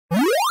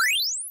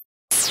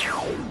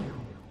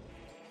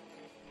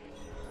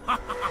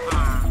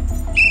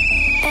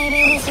Baby,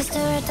 this is do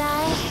or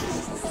die.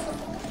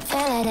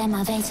 Feel it in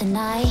my veins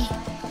tonight.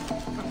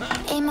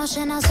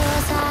 Emotional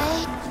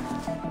suicide.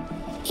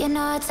 You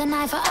know it's an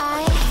eye for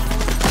eye.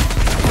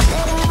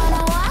 Didn't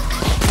wanna walk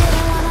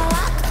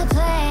the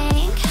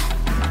plank.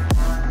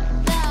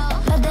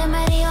 But the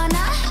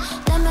Mariona,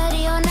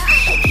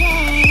 it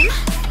came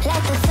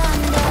like the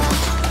thunder.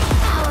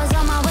 I was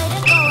on my way to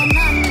going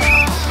under.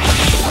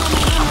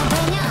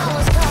 I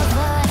was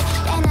covered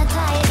in a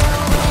tidal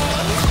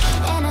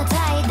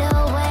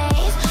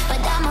wave,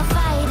 but I'm a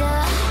fighter.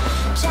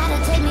 Try to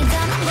take me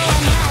down, I'm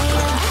going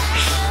higher.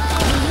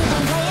 Baby, you've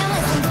been playing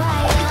with some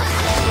fire.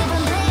 You've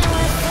been playing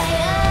with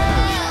fire.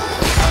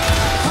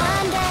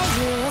 One day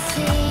you will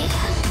see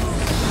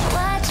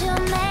what you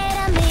made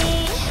of me.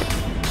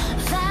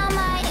 Found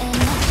my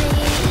inner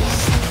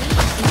peace.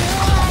 You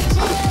are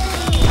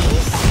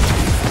chillies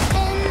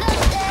in the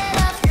dead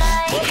of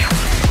night.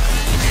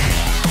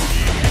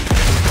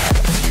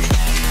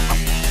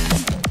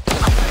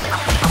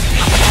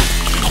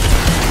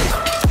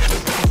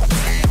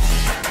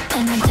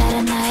 In the dead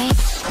of night.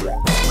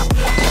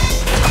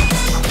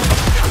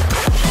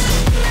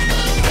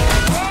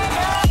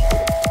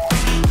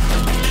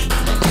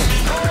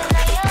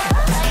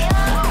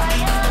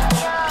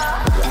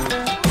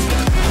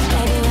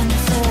 Baby, when you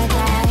say I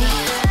die,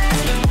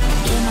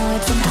 you know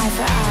it's an eye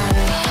for eye.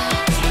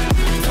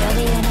 Feel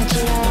the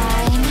energy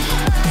align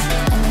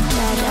in the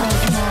dead of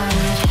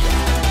night.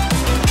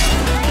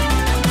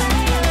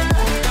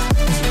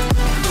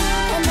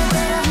 In the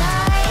dead of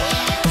night.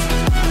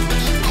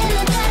 In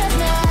the dead of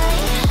night.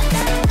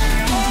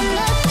 In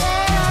the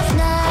dead of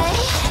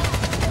night.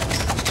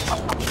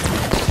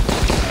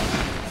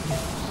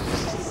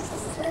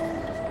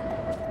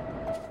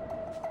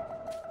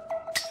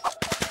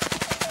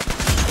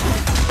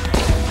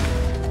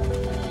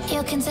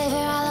 You can save your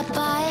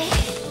alibi.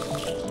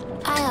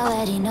 I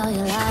already know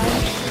you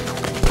lied.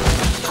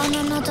 Oh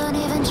no, no, don't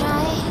even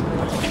try.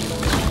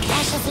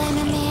 Flash a flame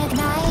in me,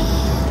 ignite.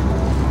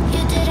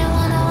 You didn't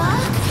wanna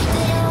walk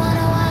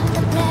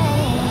the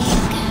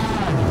plank.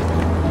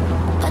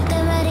 But the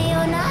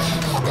Mariona,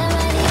 it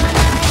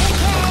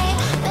came.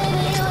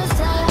 Baby, it was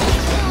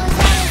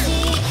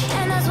heresy,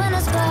 and that's when a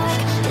spark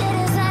lit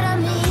inside of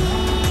me.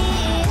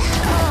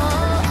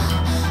 Oh,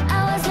 I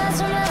was lost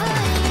from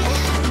reverie.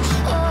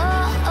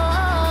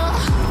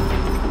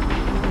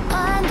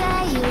 One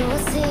day you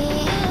will see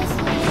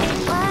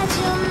what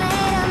you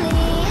made of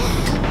me,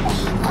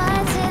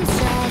 what's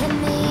inside of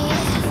me.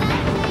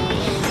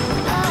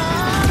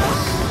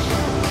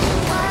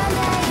 One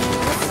day you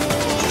will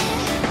see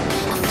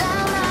I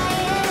found my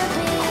inner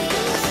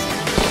peace.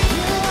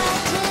 You are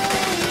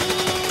chillies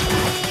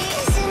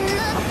in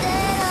the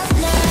dead of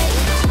night.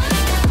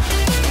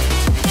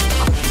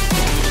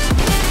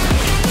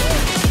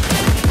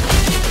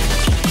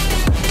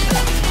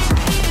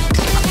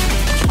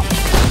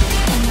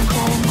 In the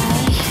dead of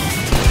night.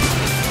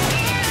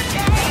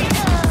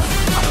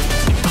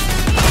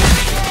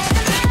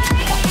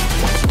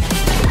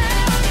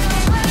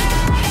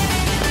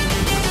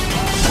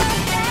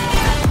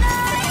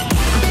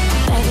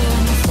 Baby,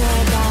 when you say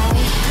I die,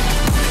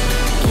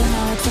 you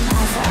know it's an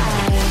eye for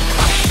eye.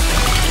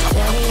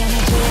 Feel the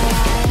energy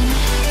align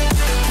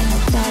in the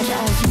dead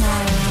of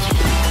night.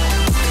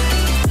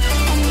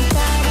 In the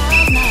dead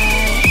of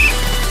night.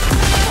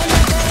 In the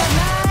dead of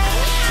night.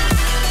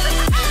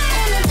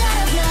 In the dead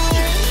of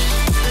night.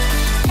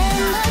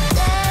 In the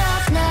dead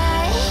of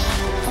night.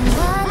 And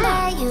one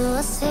day you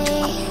will see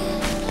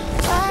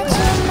what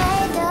you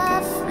made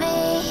of me,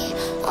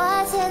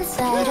 what's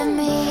inside of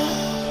me.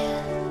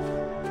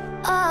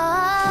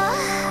 Oh,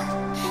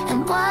 and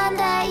one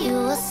day you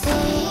will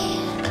see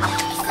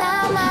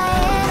found my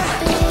inner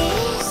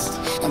beast,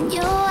 and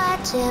you are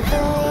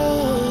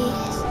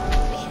Jubilees.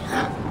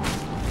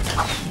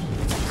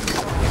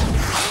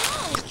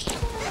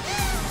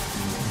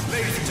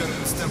 Ladies and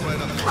gentlemen, step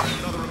right up.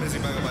 Another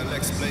amazing banger by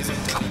Lex Blazing.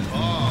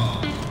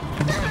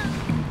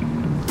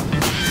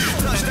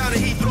 Touchdown to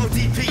Heathrow,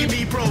 DP and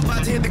me, bro.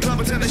 About to hit the club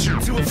and turn the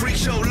shoot to a freak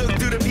show. Look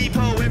through the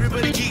peephole,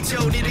 everybody geek,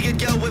 yo. Need to get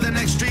girl with an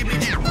extremely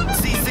deep.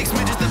 See 6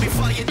 midgets, let me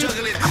fight you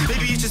juggling.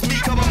 Maybe it's just me,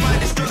 cause my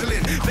mind is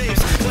struggling.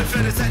 Babes,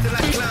 boyfriend is acting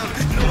like a clown.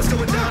 Know what's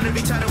going down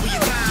every time that we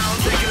in town.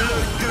 Take a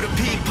look through the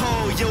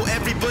peephole, yo.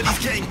 Everybody's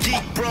getting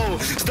geek, bro.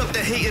 Stop the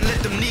hate and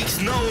let them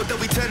neeks know that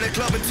we turn the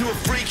club into a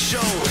freak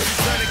show.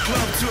 Turn the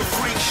club to a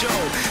freak show.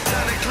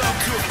 Turn the club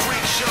to a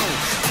freak show.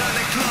 Turn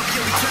the club,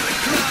 yo, we turn the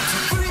club to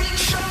a freak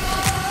show.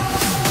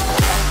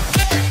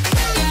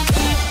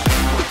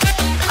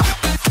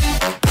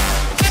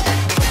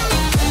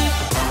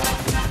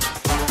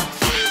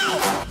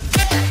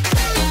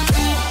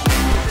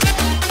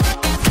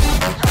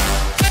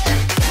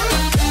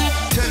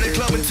 Turn the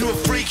club into a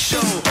freak show.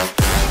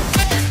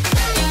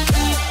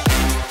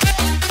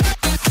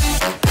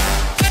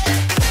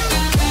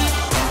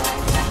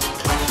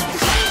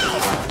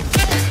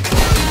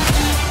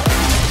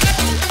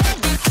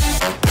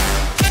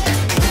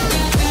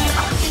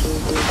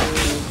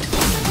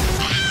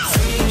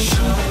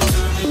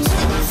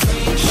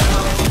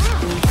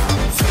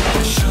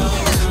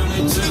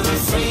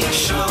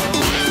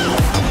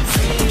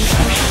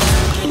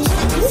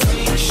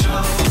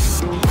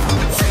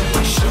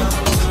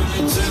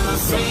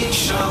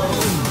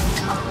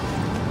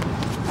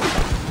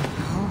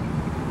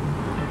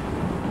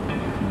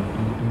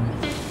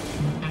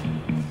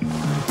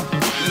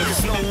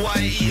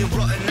 eating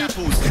rotten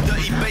apples.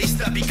 Dirty bass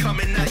that be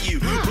coming at you.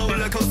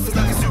 Roller coasters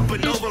like a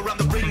supernova. I'm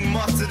the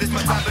ringmaster, this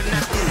my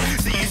tabernacle.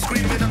 See you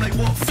screaming, I'm like,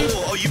 what for?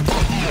 Oh, you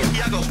pop?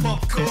 Yeah, I got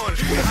popcorn.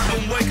 I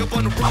don't wake up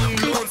on the wrong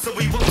lawn, so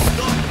we won't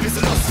stop. It's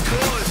a lost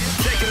cause.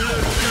 Take a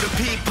look through the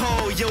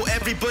peephole. Yo,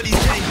 everybody's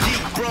getting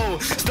geek, bro.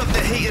 Stop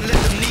the hate and let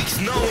the neeks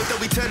know that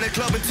we turn the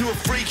club into a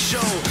freak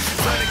show.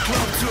 Turn the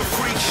club to a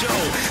freak show.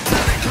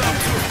 Turn the club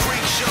to a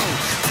freak show.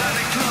 Turn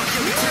the club,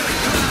 yeah, we turn the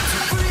club to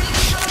a freak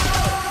show.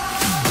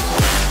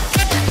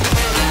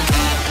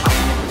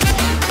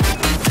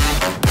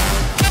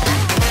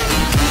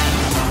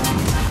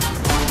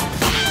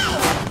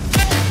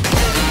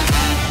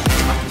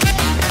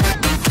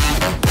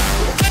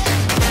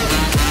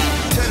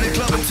 Turn the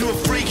club into a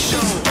freak show.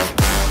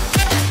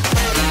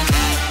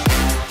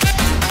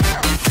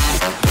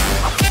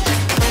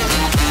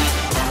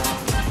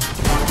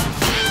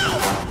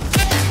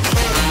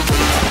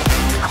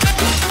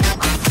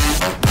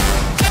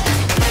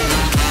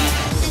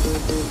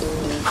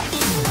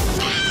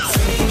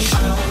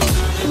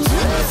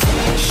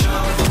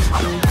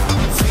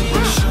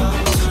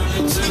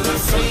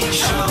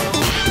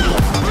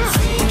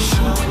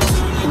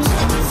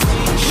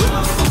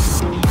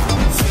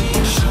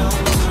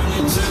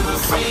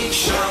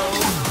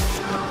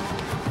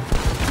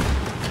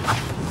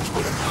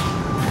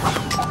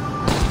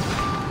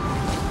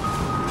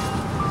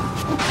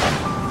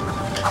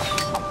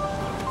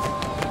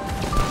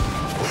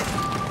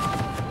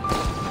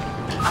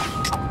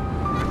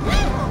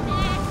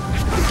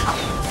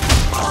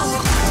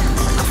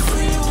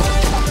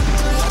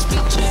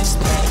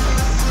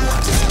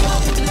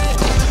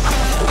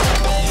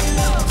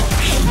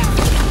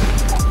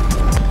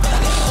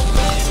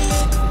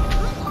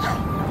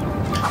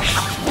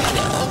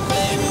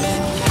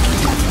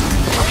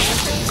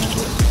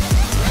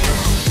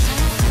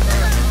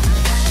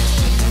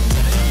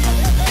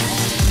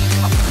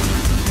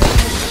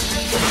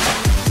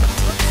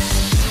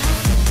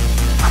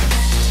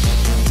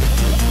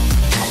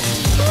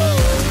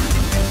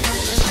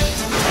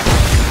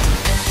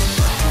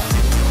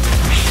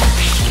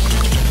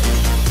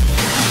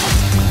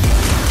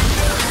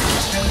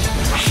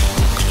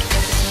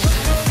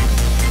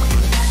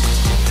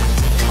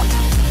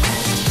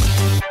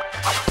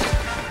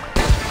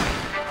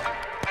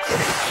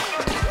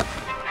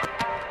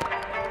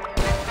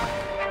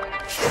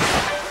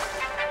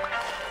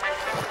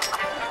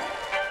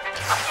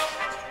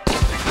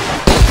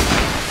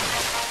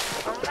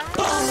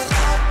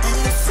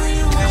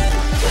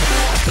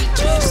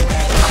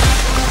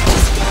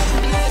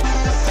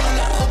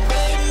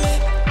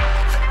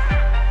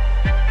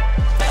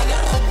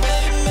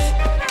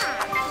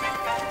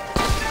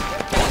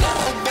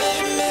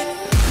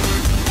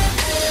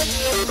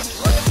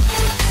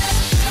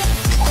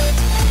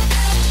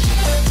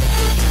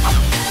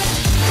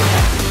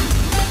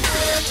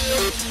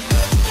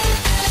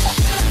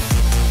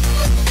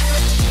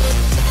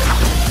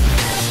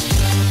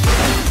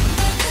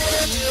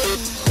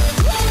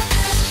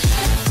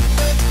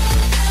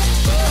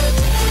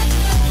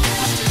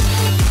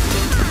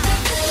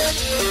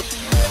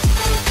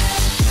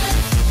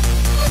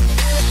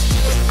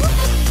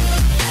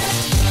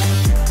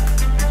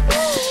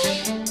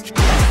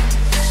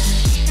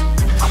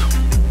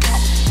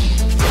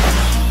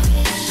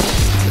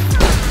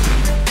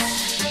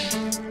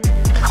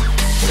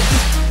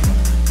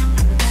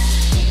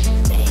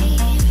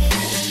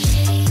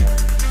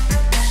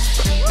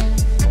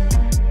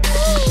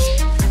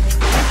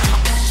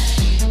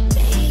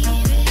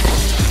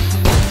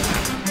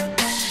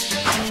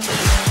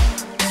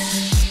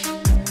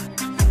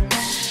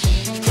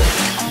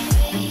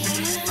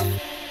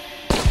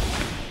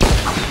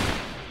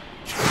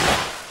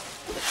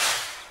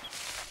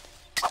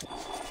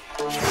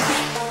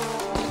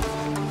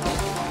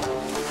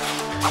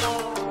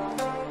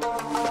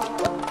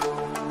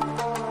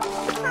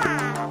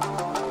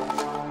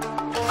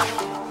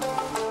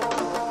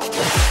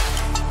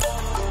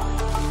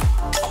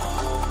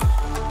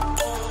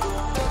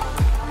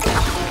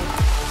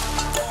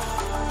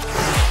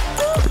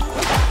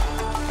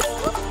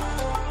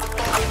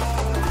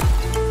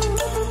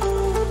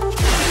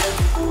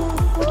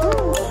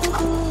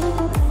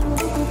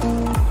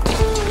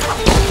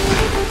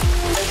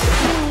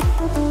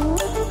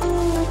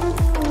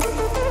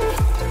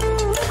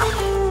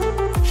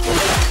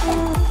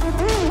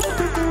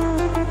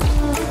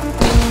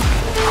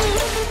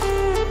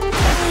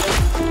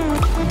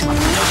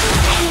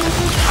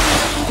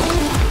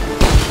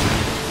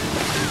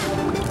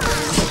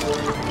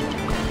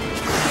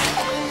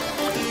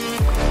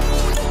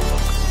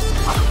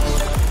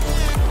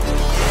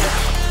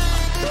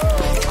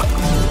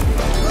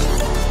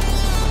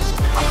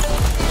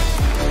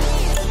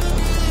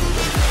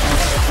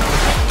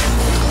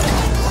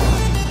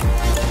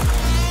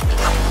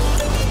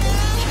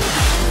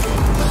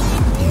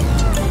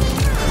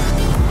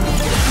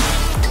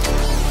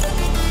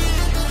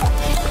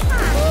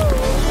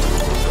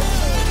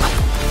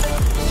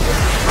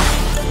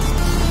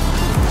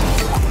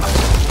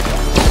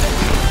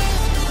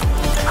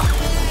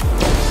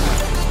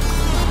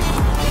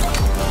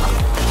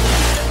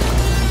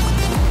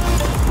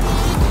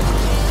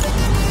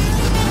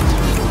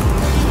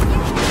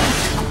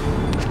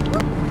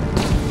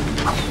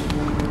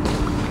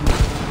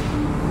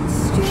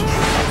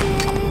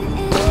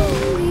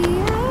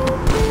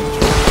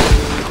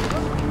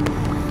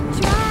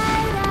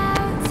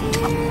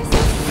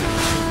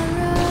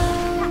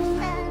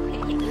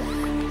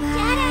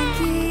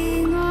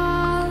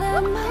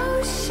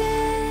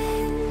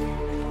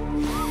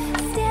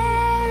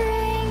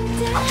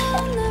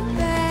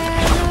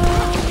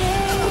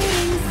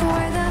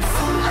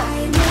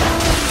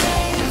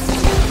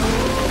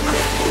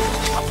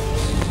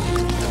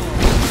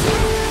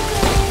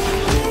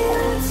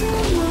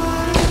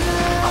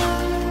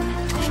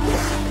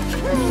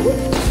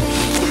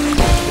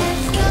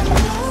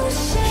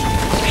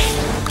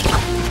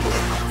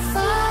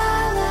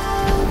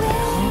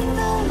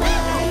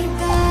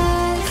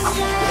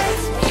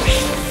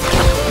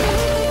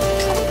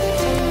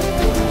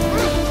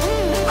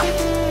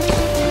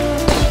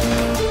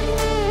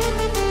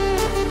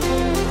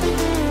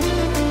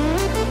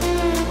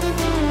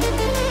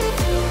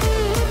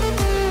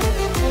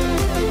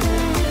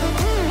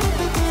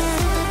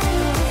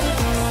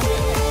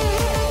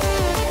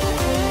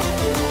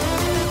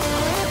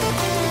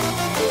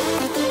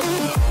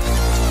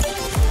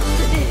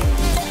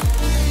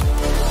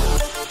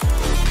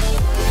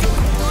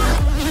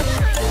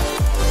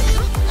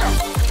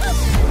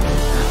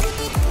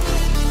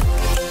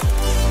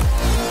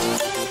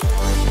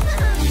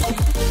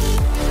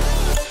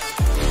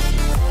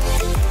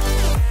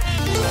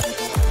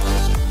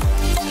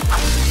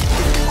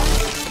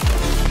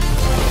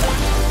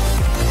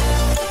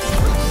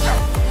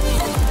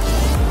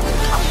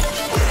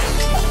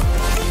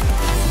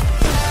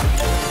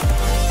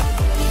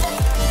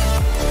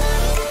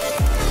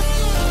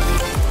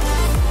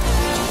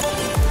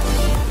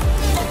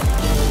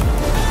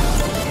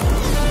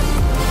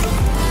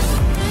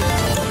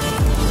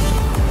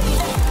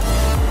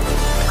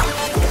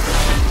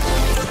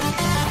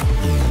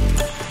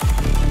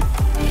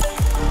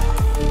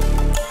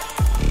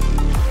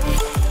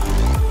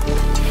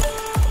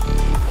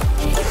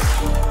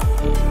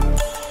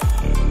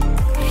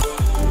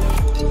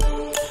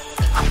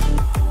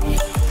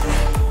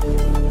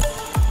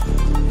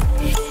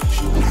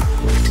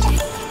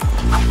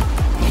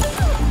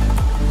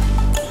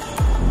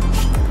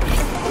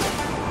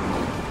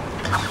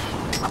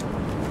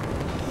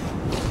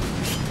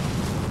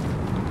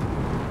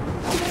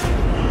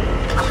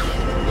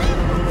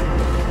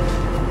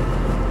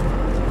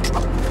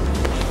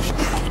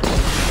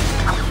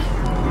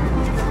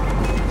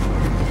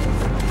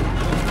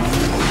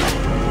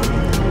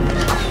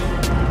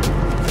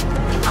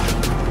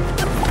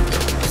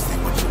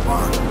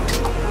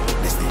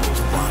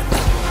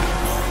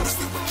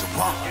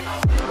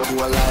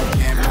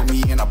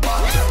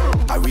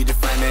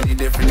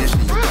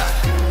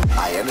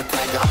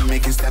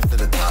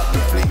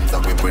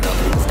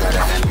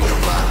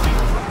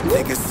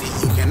 take a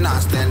seat, you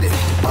cannot stand it.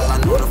 All I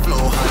know the flow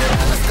harder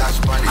than a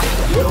Scotch bunny.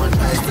 You don't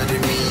try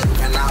studying me, you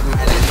cannot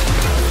manage.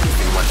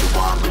 This ain't what you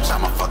want, bitch,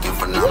 I'm a fucking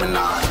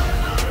phenomenon.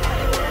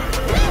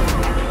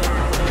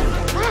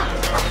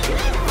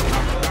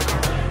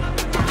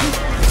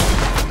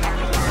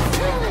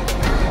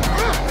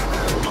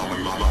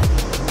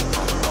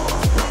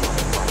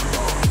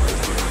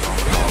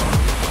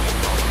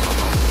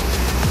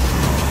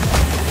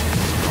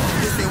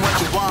 This ain't what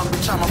you want,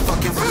 bitch, I'm a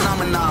fucking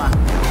phenomenon.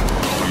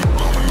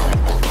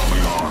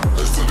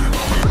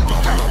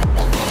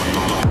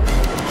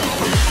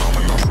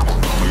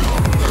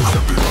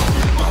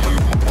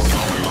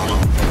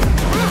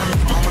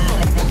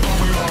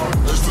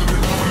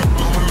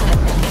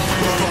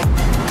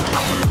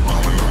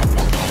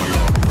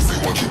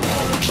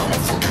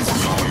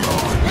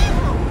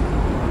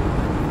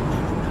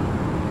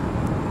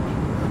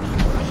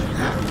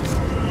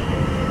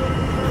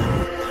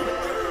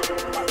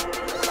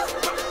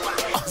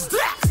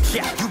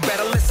 Yeah, you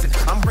better listen.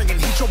 I'm bringing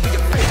heat, you'll be a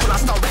bitch when I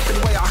start rapping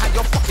way. I'll have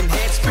your fucking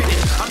head spinning.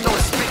 I know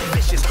it's spit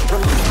vicious.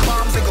 Release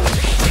bombs and go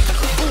tick.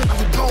 Boom,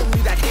 you gon'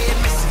 need that head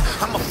missing.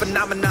 I'm a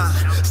phenomenon,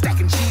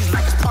 stacking cheese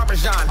like it's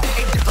Parmesan.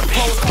 8 different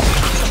pros,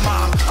 I'm the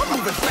mom. I'm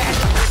moving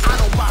fast, I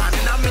don't mind,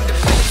 and I'm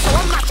independent, so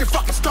I'm not your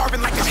fucking starving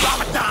like it's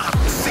Ramadan.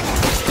 Sick,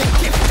 twisted,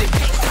 gifted,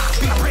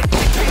 be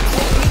written, can't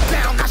hold me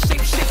down. I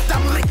shape shift,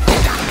 I'm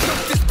liquid. I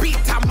killed this beat,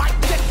 I might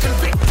get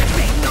convicted.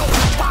 They know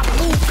how I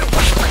move and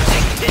what's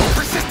predicted.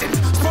 Persistent.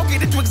 Spoke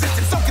it into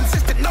existence, so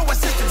consistent, no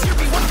assistance. Hear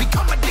me once,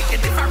 become addicted.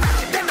 If I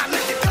rap it, then I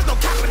live it. There's no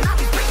cap, and I'll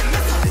be speaking.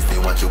 Listen. This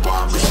ain't what you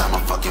want, bitch, I'm a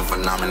fucking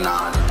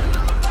phenomenon.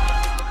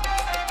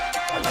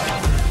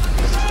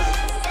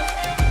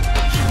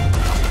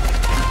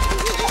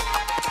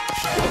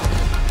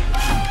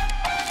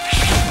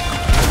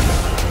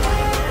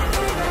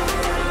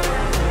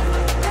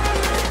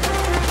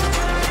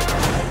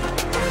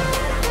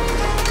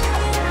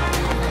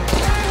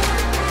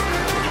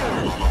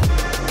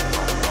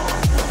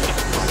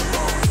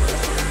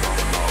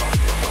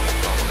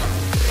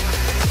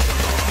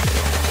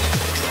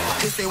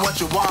 This ain't what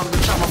you want,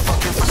 bitch, I'm a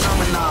fucking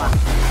phenomenon.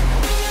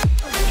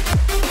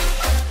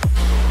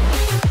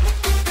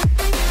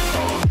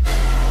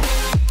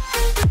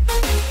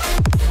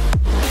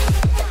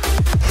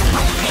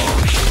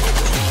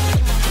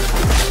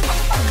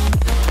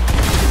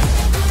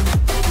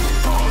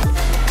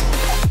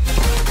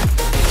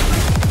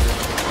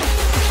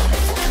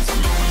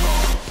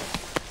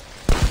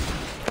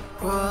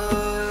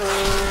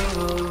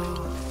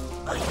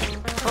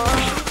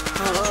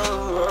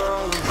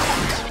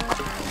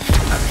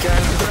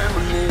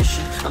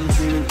 I'm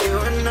dreaming you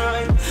and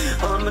I.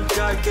 All my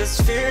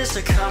darkest fears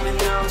are coming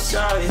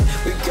outside.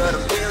 We got a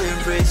billion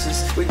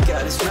races, we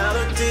got this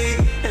melody,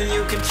 and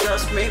you can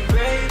trust me,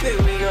 baby,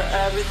 we got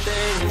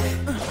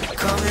everything.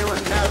 Call me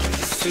whenever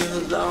you feel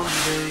alone,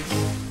 baby,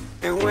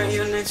 and when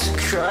you need to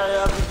cry,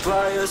 I'll be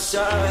by your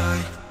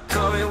side.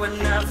 Call me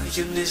whenever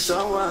you need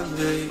someone,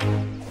 baby,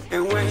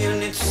 and when you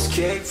need to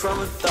escape from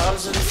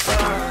 1,000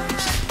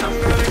 fires. I'm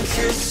gonna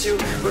kiss you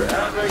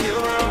wherever you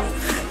are,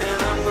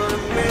 and I'm gonna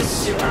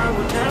miss you, I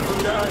will never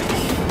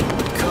lie.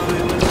 Call me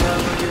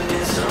whenever you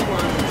need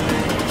someone,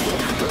 baby.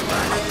 We're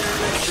running in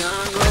the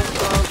jungle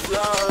of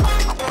love.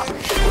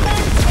 Jungle of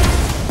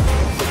love.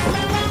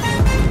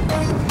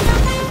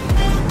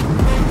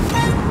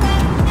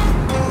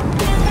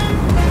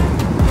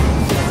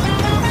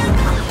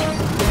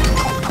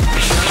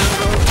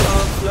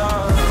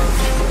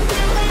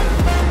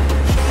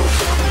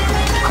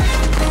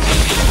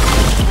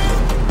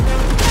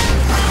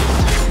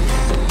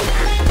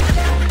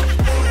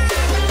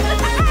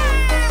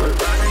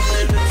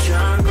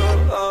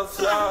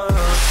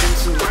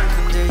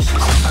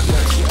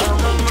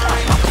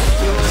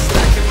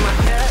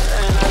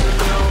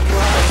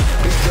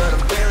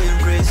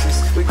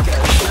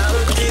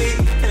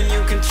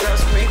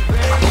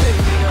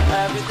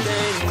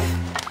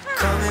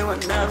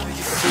 Whenever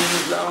you feel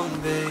alone,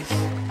 babe,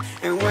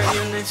 and when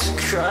you need to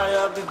cry,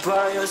 I'll be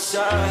by your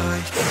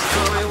side.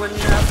 Call me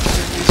whenever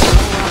you need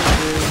someone,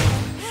 babe,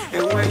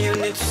 and when you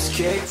need to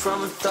escape from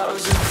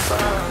 1,000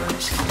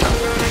 fires. I'm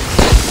gonna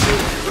kiss you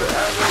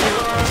wherever you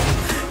are,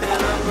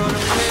 and I'm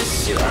gonna miss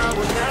you, I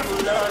will never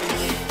lie.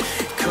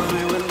 Call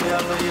me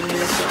whenever you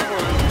need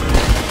someone,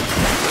 babe.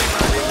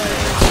 I'm in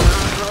the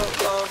jungle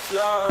of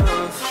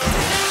love.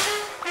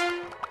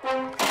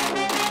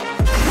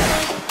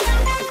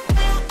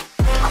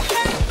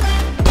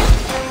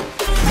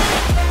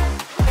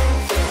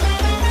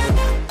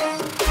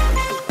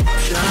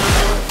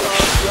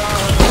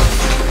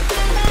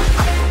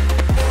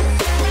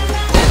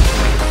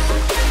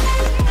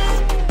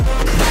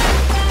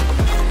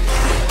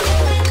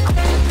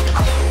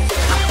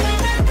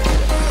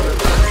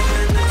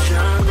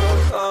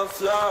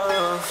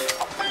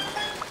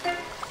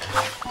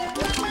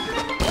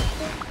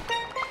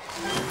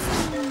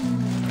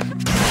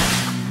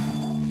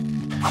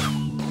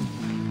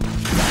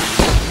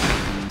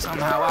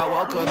 Somehow I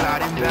woke up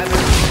out in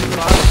Beverly,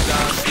 fucked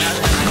up,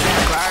 smelling like that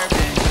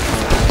bourbon.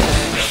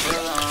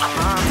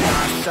 I'm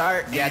not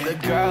shirt. Yeah, the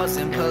girls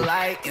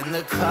impolite in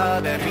the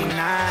club every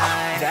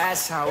night.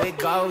 That's how it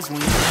goes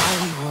when you're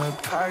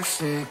Hollywood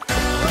perfect.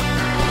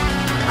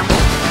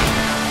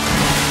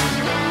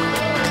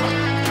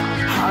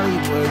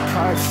 Hollywood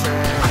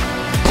perfect.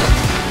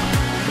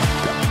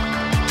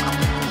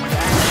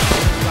 That's how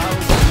it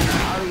goes when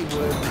you're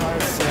Hollywood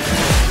perfect.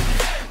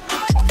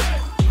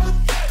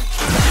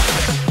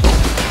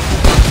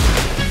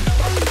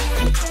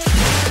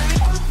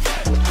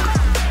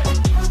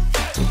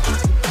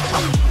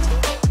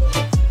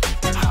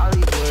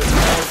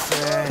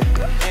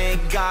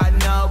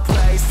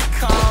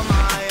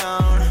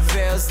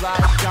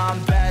 Like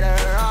I'm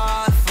better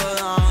off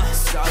alone.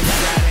 So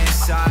sad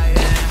inside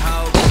and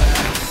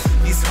hopeless.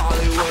 These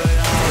Hollywood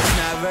hoes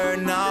never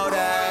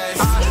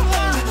notice.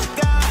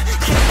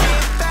 Can't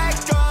get back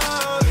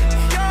up.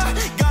 Girl,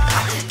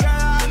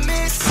 I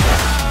miss you.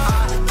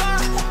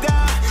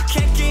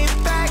 Can't get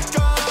back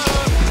up.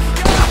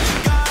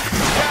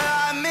 Girl,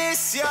 I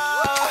miss you.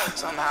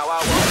 Somehow I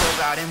woke up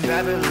out in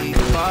Beverly,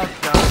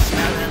 fucked up,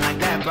 smelling like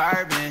that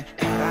bourbon.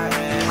 And I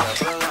had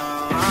up alone.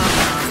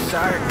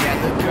 Yeah,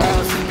 the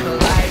girls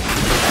impolite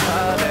in the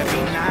club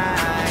every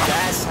night.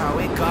 That's how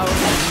it goes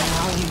when you're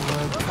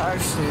Hollywood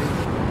perfect.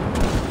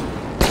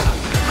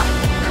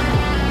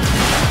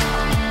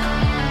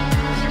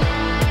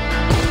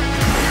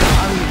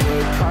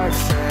 Hollywood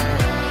perfect.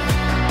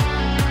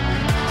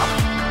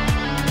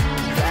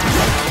 That's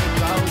how it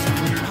goes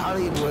when you're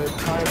Hollywood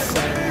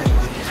perfect.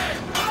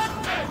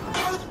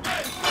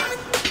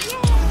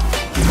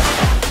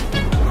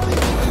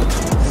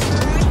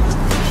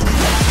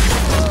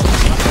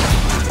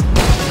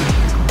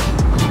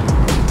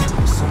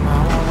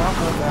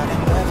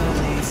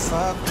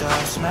 Fucked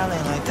up,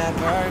 smelling like that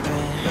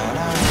bourbon. But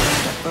I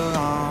ain't that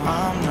belong,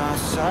 I'm not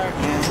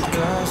certain.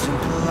 Girls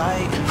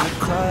impolite in the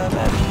club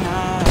every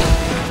night.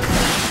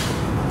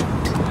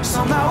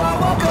 Somehow I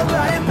woke up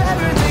out in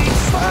Beverly,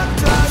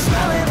 fucked up,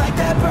 smelling like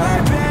that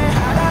bourbon.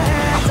 Had our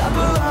hands up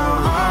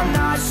alone, I'm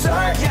not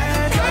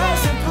certain.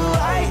 Girls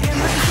impolite in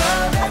the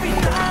club every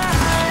night.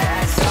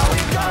 That's how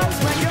it goes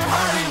when you're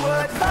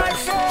Hollywood perfect.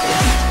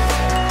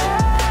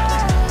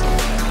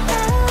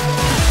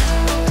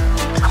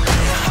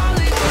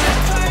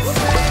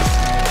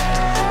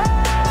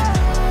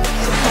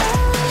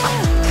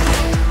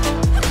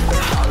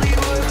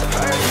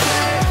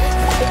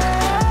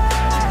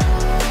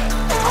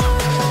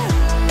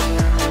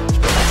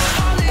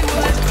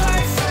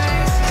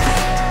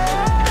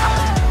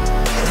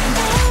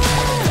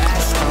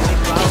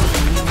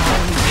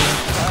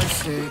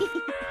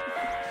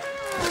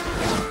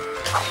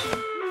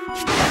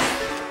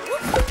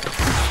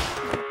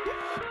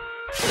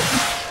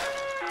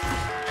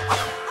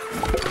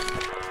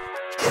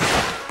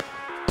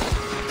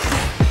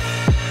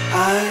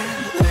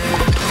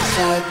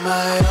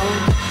 My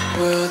own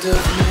world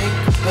of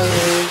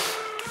make-believe.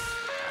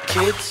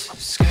 Kids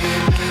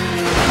screaming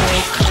in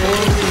their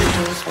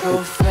cradles,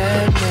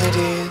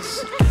 profanities.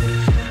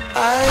 I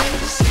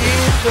see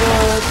the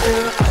world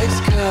through eyes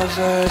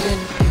covered in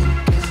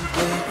ink and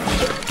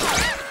bleach.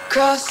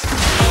 Cross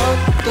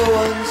out the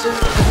ones who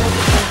heard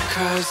my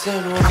cries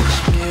and watch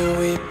me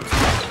weep.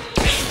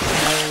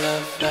 I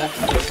love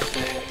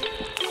everything.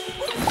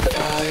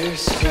 Fire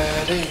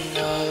spreading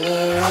all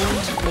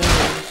around me.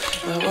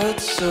 My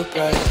world's so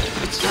bright,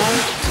 it's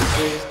hard to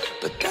breathe,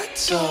 but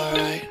that's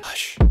alright.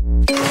 Hush.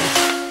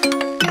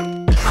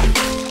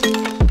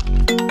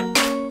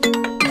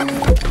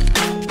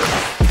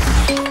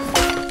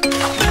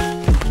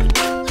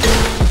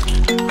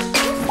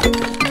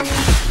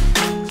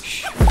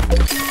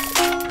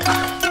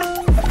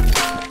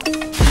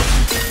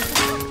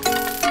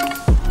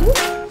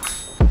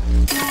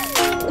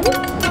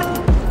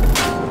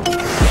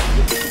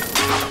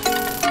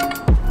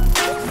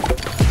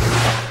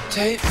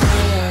 Take my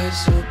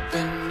eyes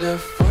open to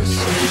force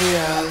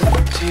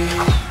reality.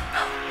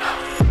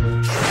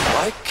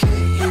 Why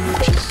can't you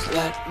just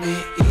let me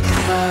eat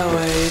my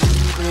weight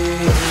in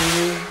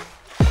greed?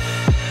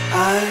 I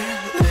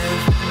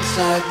live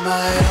inside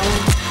my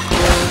own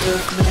world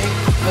of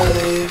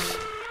make-believe.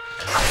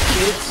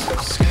 Kids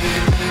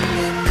screaming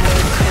in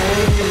their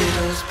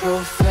cradles,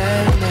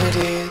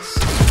 profanities.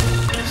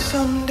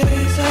 Some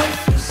days I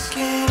feel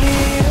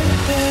skinnier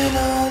than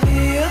all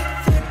the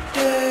other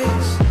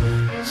days.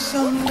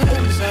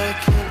 Sometimes I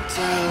can't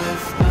tell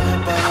if my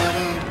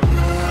body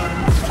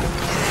belongs to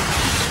me.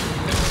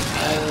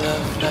 I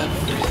love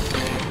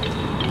everything.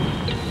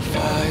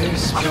 Fire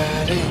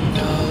spreading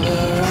all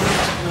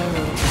around my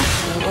room.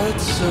 My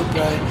world's so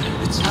bright,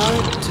 it's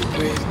hard to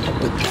breathe,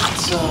 but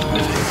that's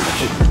alright.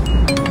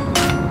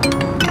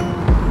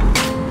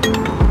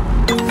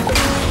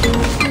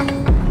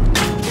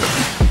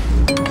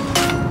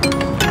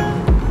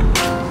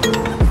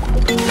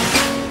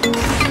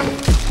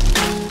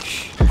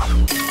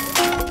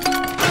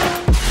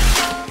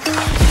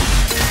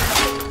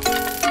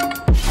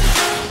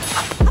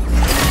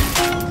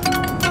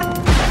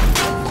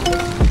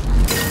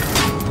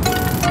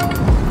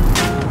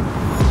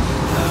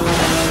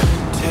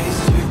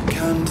 Taste your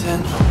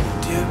content,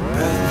 hold your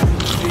breath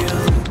and feel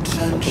the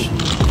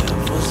tension.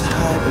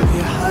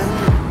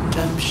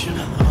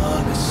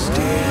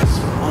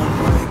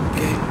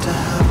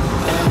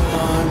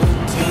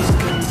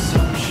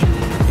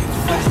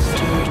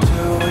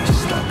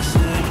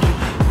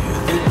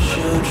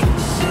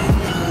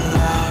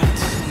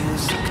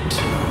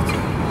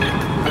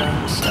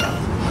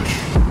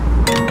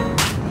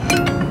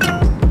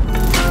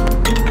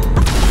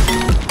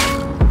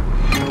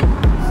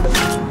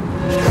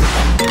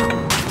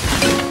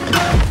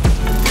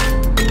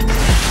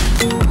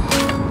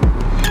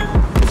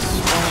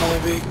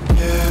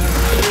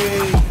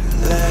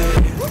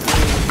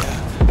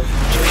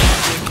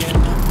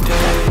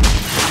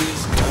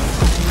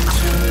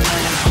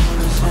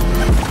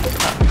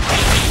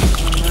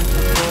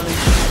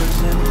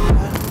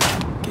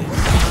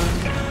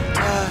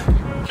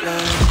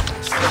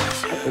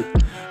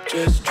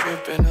 just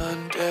tripping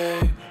on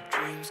day.